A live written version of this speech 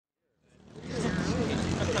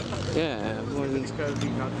Yeah. It's because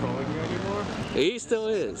he's not trolling you anymore? He still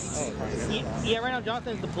is. Yeah, right now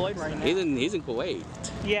Jonathan's deployed right now. He's in Kuwait.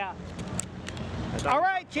 Yeah. All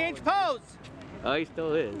right, change pose. Oh, he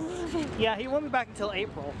still is. Yeah, he won't be back until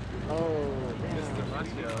April. Oh, this is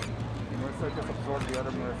Russia. Marissa just absorbed the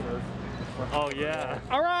other Marissas. Oh, yeah.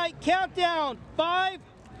 All right, countdown. 5,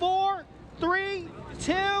 4, 3,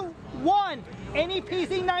 2, 1. Any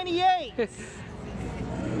PC-98?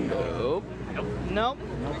 Nope. Nope.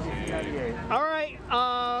 All right,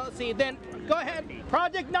 let's see, then go ahead.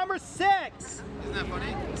 Project number 6. Isn't that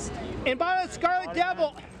funny? Embodied Scarlet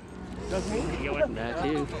Devil. That's you.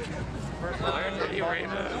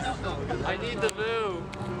 I need the boo.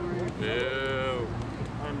 Boo.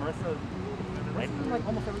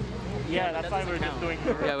 Yeah, that's why we're just doing.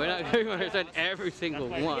 Yeah, we're not going to understand every single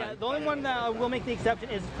one. Yeah, the only one that will make the exception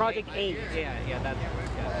is Project 8. Yeah, that's.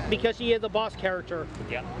 Yeah. Because she is a boss character.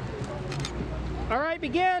 Yeah. All right,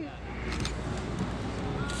 begin.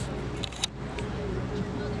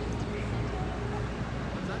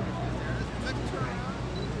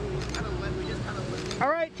 All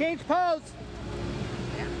right, change pose.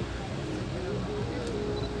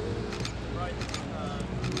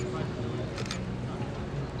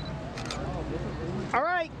 All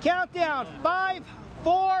right, countdown. 5,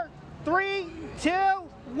 4, 3, 2,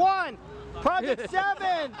 1. Project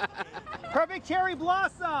 7. Perfect Cherry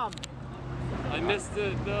Blossom. I missed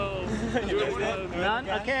it, no. None?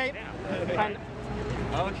 Okay. Fine.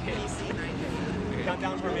 Okay.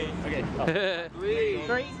 Countdown for me. Okay.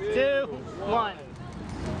 3, 2, 1.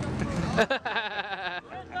 Go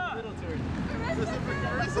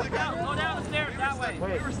down the stairs that way. We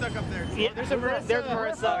were stuck up there. Yeah, there's Marissa. There's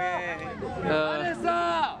Marissa.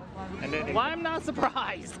 Marissa! Well, I'm not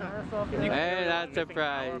surprised. Hey, not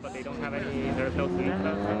surprised. But they don't have any. There's no sleep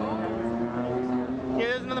time. Yeah,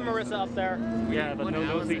 there's another Marissa up there. Yeah, but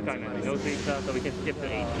no sleep time. No sleep time, so we can skip to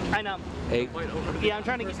 8. I know. 8. Yeah, I'm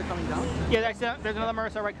trying to get her coming down. Yeah, there's another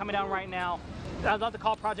Marissa right coming down right now. I was about to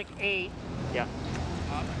call Project 8. Yeah.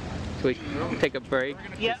 Can we take a break?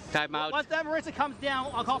 Yeah. Time out. Once that Marissa comes down,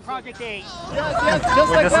 I'll call Project 8. Yes,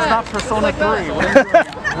 just like this that. is not Persona 3.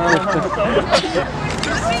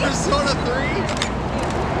 Persona 3?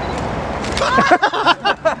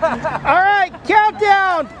 All right,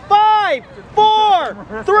 countdown. 5, 4,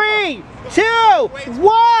 3, 2,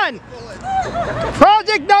 1.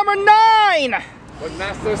 Project number 9. When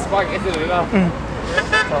Master Spark ended it up.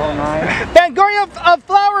 Fangoria of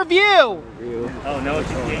Flower View. Oh, no,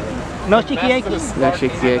 No Shikiakis. No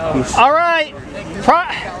Shikiakis. All right.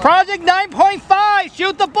 Project 9.5.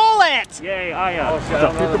 Shoot the bullet. Yay, Aya. Shoot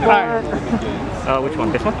the bullet. Which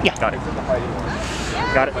one? This one? Yeah. Got it.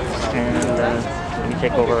 Got it. And let me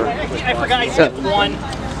take over. I forgot I skipped one.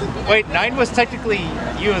 Wait, 9 was technically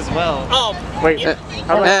you as well. Oh. Wait,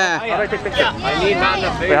 how do I take a picture? Yeah. I need not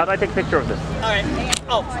enough. Wait, how do I take a picture of this? All right.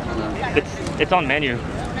 Oh. It's on menu.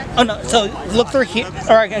 Oh no. So look through here,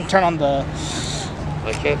 or I can turn on the.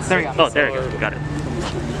 Okay. There you go. Oh, there you go. Got it.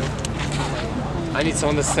 I need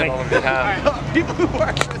someone to sit on behalf. People who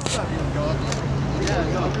work with stuff.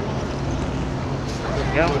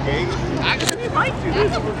 Yeah. Actually, you might do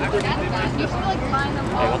this. Hey,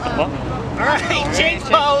 what the fuck? All right. Change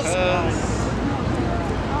pose.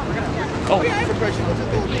 Oh, I have a question. What's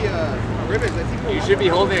with the ribbons? I think You should be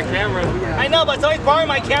holding a camera. I know, but somebody's borrowing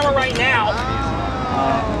my camera right now.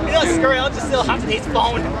 You know, screw it. I'll just steal Hatsune's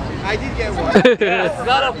phone. I did get one. It's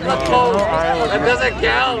not a flip phone. That doesn't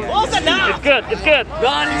count. Close enough. It's good. It's good.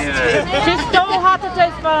 She stole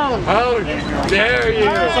Hatsune's phone. How dare you?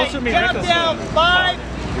 All right, countdown. 5,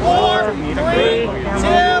 4, 3,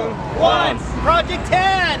 2, 1. Project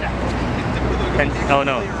 10. Oh,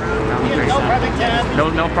 no. No Project 10.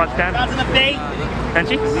 No Project 10? That's an debate.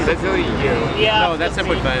 Tenchi? That's really you. Yeah. No, that's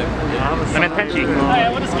 10.5. I meant Tenchi. Alright,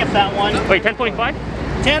 we'll just skip that one. Wait, 10.5?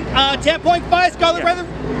 10.5 Scarlet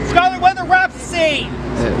Weather Rhapsody.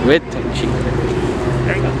 With Tenchi.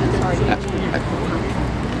 There you go.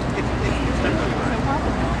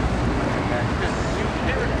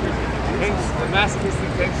 The masochistic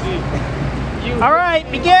Tenchi. All right,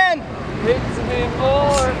 begin. Hits me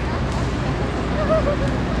more.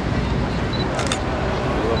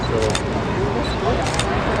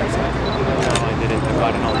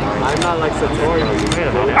 I'm not like Satoru.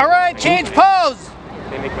 All right, change pose.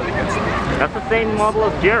 They make really good stuff. That's the same model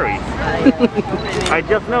as Jerry. I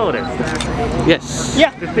just noticed. Yes.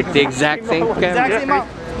 Yeah. The exact same camera. Exact same model.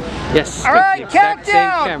 Yes. All right, the exact same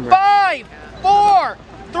countdown. camera. 5, 4,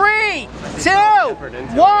 3,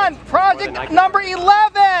 2, 1. Project number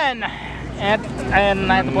 11.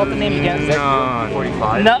 and I have to pull up the name again. No.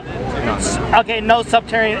 45? No. Okay, no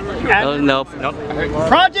subterranean. Oh, nope.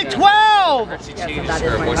 Project 12!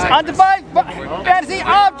 Undefined fantasy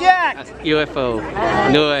object! UFO.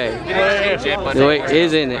 No way. No way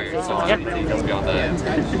is in it.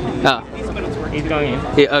 Oh. He's going in.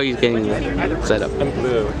 Oh, he's getting set up.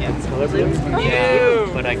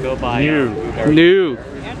 But I go by New.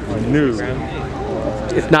 New.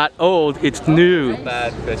 It's not old, it's new.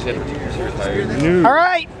 New.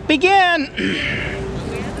 Alright, begin!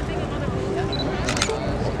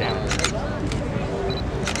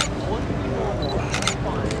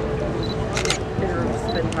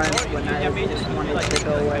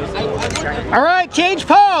 Alright, change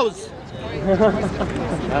pose!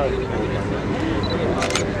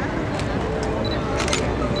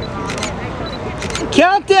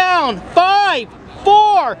 Countdown! 5,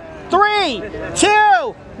 4, 3,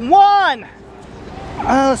 2, 1.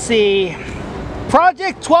 Let's see.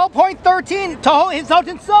 Project 12.13. Touhou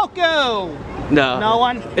Insultant Soku. No. No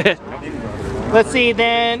one. Let's see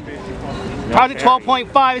then. Project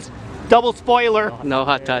 12.5 is double spoiler. No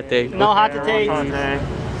hot tate. No hot to taste.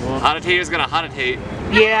 Hotate is gonna hotate.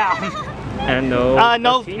 Yeah. And no.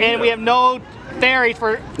 No. And we have no fairies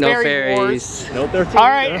for No fairy wars. fairies. No 13. All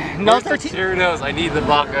right. No 13. Sure knows. I need the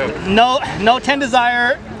Baco. No 10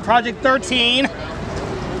 Desire. Project 13.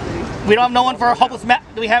 We don't have no one for hopeless match.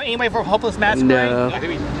 Do we have anybody for hopeless masquerade? No. I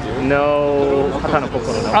think we do. No.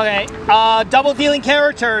 Okay. Double dealing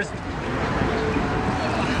characters.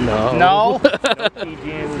 No. No.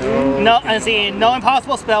 No. No. Let's see. No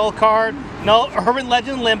impossible spell card. No urban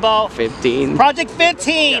legend limbo. 15. Project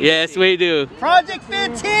 15. Yes, we do. Project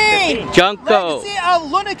 15. Junko. Legacy of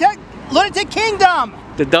Lunatic Kingdom.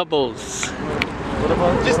 The doubles.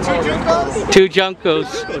 Just 2 Junkos? 2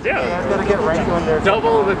 Junkos. Yeah. Gotta get right on there.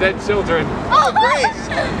 Double the dead children. Oh, great!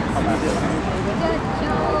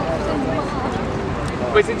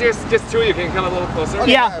 Wait, since there's just 2 of you, can you come a little closer?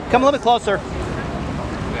 Yeah. Come a little bit closer.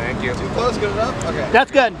 Thank you. Too close, good enough? Okay.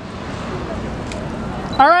 That's good.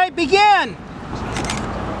 All right. Begin.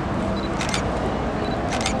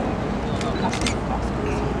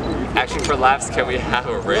 Actually, for laughs, can we have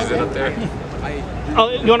a raisin up there? Oh,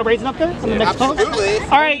 you want to raisin up there on the next pose? Absolutely.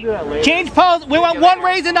 All right. Change pose. We want 1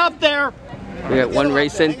 raisin up there. We got 1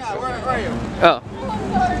 racing. Hang on, where are you? Oh.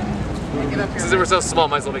 Get up here. Since we're so small,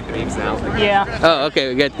 might as well make the memes now. Yeah. Oh, okay.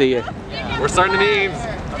 We got the We're starting the memes.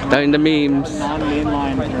 starting the memes.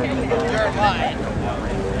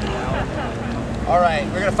 All right,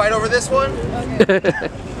 we're gonna fight over this one.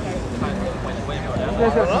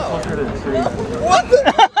 What the?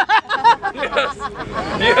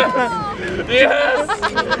 Yes!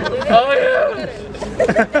 Oh yeah!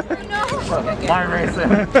 My racing.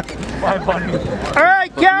 My bunny. All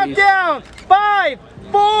right. Countdown. 5,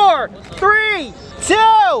 4, 3, 2,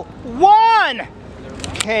 1.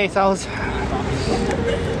 Okay. So I was.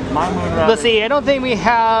 Let's see. I don't think we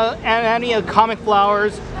have any of Comic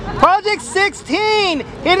Flowers. Project 16.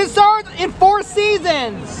 It is started in 4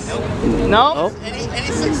 seasons. No. Oh. Any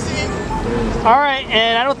 16? All right.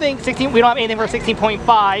 And I don't think 16. We don't have anything for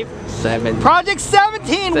 16.5. 7. Project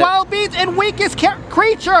 17. Wild Beasts and Weakest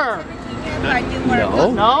Creature.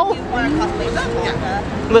 No. No.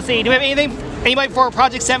 Let's see. Do we have anything? Anybody for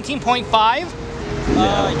Project 17.5?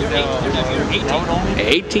 You're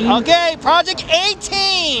 18. Okay, Project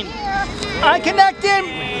 18! Unconnected!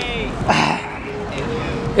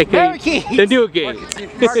 Okay. The new game.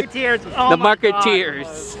 Marketeers. Oh The my God.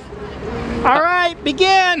 Marketeers. Alright,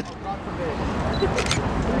 begin!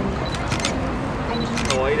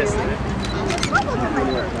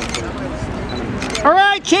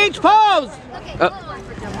 Alright, change pose!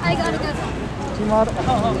 I gotta go.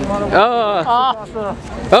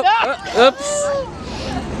 Oops.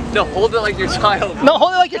 No, hold it like your child. No,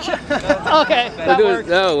 hold it like your okay, that works.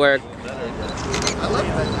 That'll work.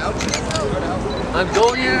 I'm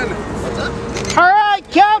going in. Alright,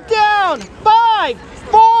 countdown! 5,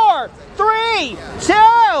 4, 3, 2,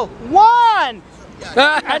 1!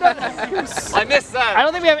 I missed that. I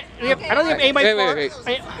don't think we have anybody Wait, for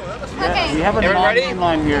wait. Okay. We have a Everyone ready?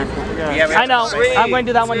 line here. Yeah. I know. I'm going to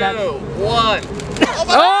do that one next. 2, 1.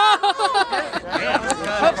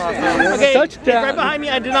 Okay, Touchdown. he's right behind me.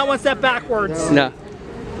 I do not want to step backwards. No.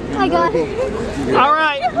 I got it. All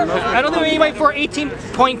right. I don't think anybody for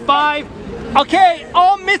 18.5. Okay,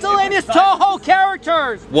 all miscellaneous Touhou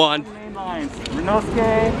characters. 1. Lines.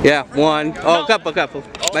 Renosuke. Yeah, 1. Oh, couple.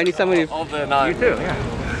 I need somebody. All the 9. You too, yeah.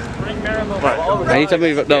 I need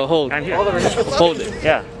somebody. No, hold. I'm here. Hold it.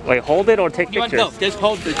 Yeah. Wait, hold it or take You want pictures. no? Just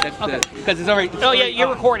hold it. Because it's already. Oh yeah, you're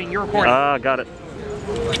recording. You're recording. Ah, got it.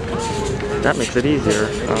 That makes it easier.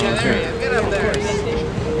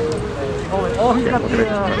 All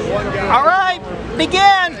right,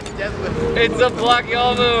 begin. It's a black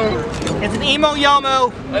Yomu. It's an emo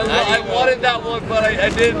Yomu. I wanted that one, but I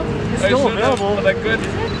didn't. It's still available. But I couldn't.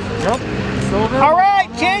 Yep. Still available. All right,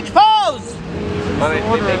 change pose.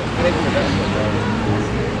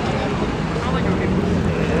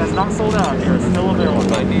 It's not sold out here. It's still available.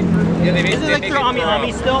 Yeah, they Is it like through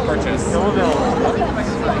Ami still? Purchase. Still available.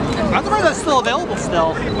 I'm surprised that's still available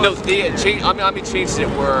still. No, they changed. Ami changed it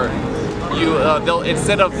where you they'll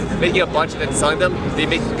instead of making a bunch and then selling them,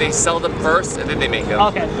 they sell them first and then they make them.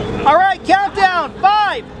 Okay. All right, countdown.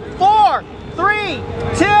 5, 4, 3,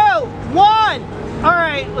 2, 1. All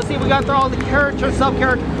right, let's see. We got through all the characters,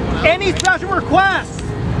 sub-characters. Any special requests?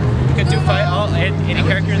 You can do any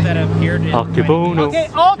characters that appeared in Okay,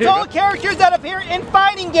 all total characters that appear in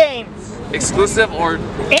fighting games. Exclusive or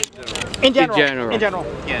In general. general. In general.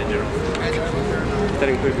 Yeah, in general.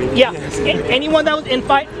 Yeah. Anyone that was in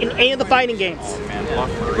any of the fighting games.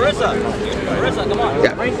 Marissa, come on.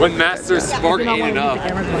 Yeah. When Master Spark ate it up.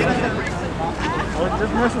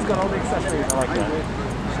 Marissa's got all the accessories. I like that.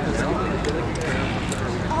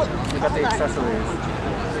 We got the accessories.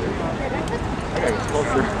 I gotta get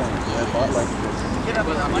closer.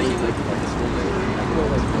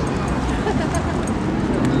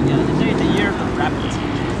 Yeah, it's a year for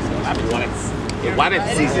rapid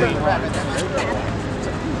season.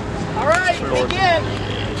 All right, begin.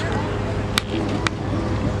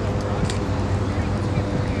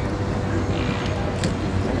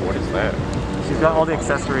 What is that? She's got all the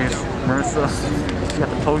accessories. Marissa. She got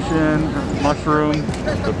the potion, mushroom,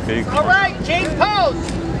 the big. All right, change pose.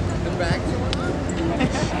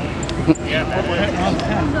 Does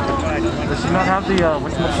she not have the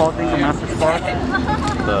whatchamacallit thing, the Master Spark?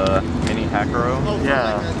 The mini Hackero?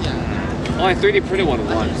 Yeah. Only 3D printed one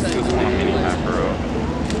once. She was one mini Hackero.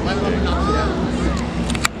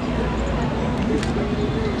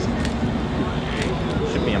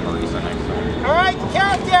 Should be a Marissa next time. All right,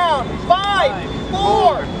 countdown. 5,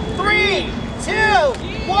 4, 3, 2,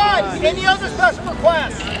 1. Any other special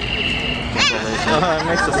requests?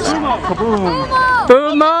 Makes a kaboom!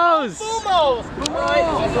 Fumos! Fumos.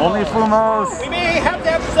 Only Fumos! We may have to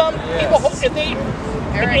have some people if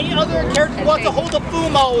any other character wants to hold the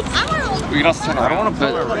Fumos. We can also turn around. I don't want to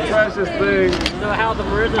put it trash this thing.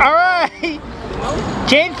 All right.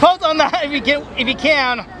 Change pose on that if you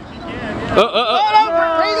can. Oh, no,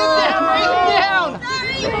 raise it down,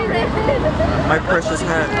 My precious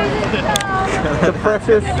hat. The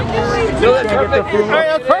precious. No, that's perfect. All right,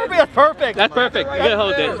 that's perfect. That's perfect. You gotta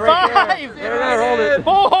hold it. 5, Hold it.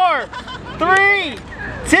 4, 3,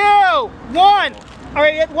 2, 1. All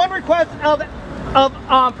right, you had one request of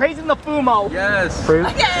praising the Fumo. Yes.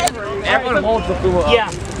 Everyone holds the Fumo up.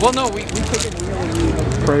 Yeah. Well, no, we pick it.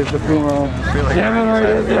 Praise the Fumo. Damn it, right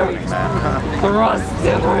is. For us,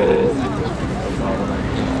 damn right it is.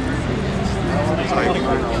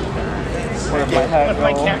 Where's my hat?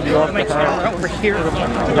 My camera over here.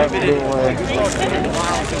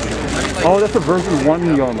 Oh, that's a version 1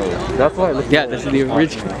 Yomu. That's why it looks. Yeah, this is the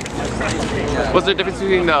original. What's the difference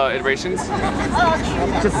between the iterations?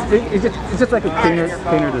 It's just like a cleaner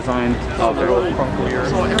design. Oh,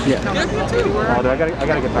 yeah. Oh, I gotta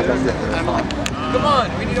get back up there. Come on,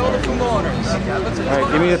 we need all the Fumo owners.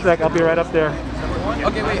 Alright, give me a sec. I'll be right up there.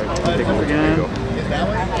 Okay, wait. Take it again.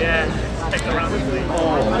 Yeah. Take the round.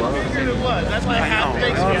 That's why I have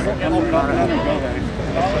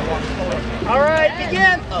All right,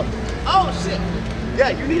 begin. Oh shit! Yeah,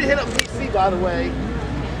 you need to hit up PC by the way.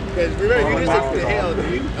 Because remember, you just like the hell,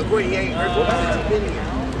 dude. According to you,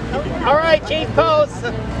 All right, change pose. oh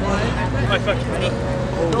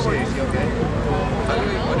shit, is he okay?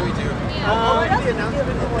 What do we do?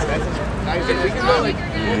 We can go like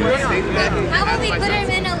How about we put him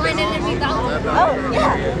in a line and then we bounce? Oh,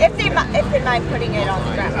 yeah. If they mind putting it on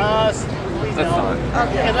the ground. That's fine.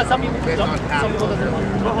 Okay, unless some people doesn't.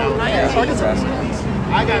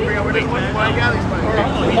 I gotta bring over this one. I got this one.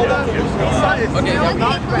 Hold on.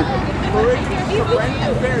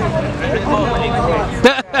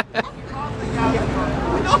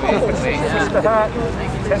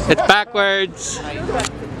 It's backwards.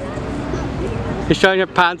 You're showing your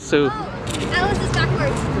pantsuit. Alice is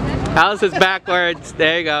backwards. Alice is backwards.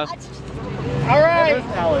 There you go. All right.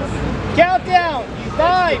 Countdown.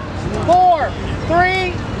 5, 4,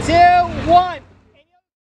 3, 2, 1.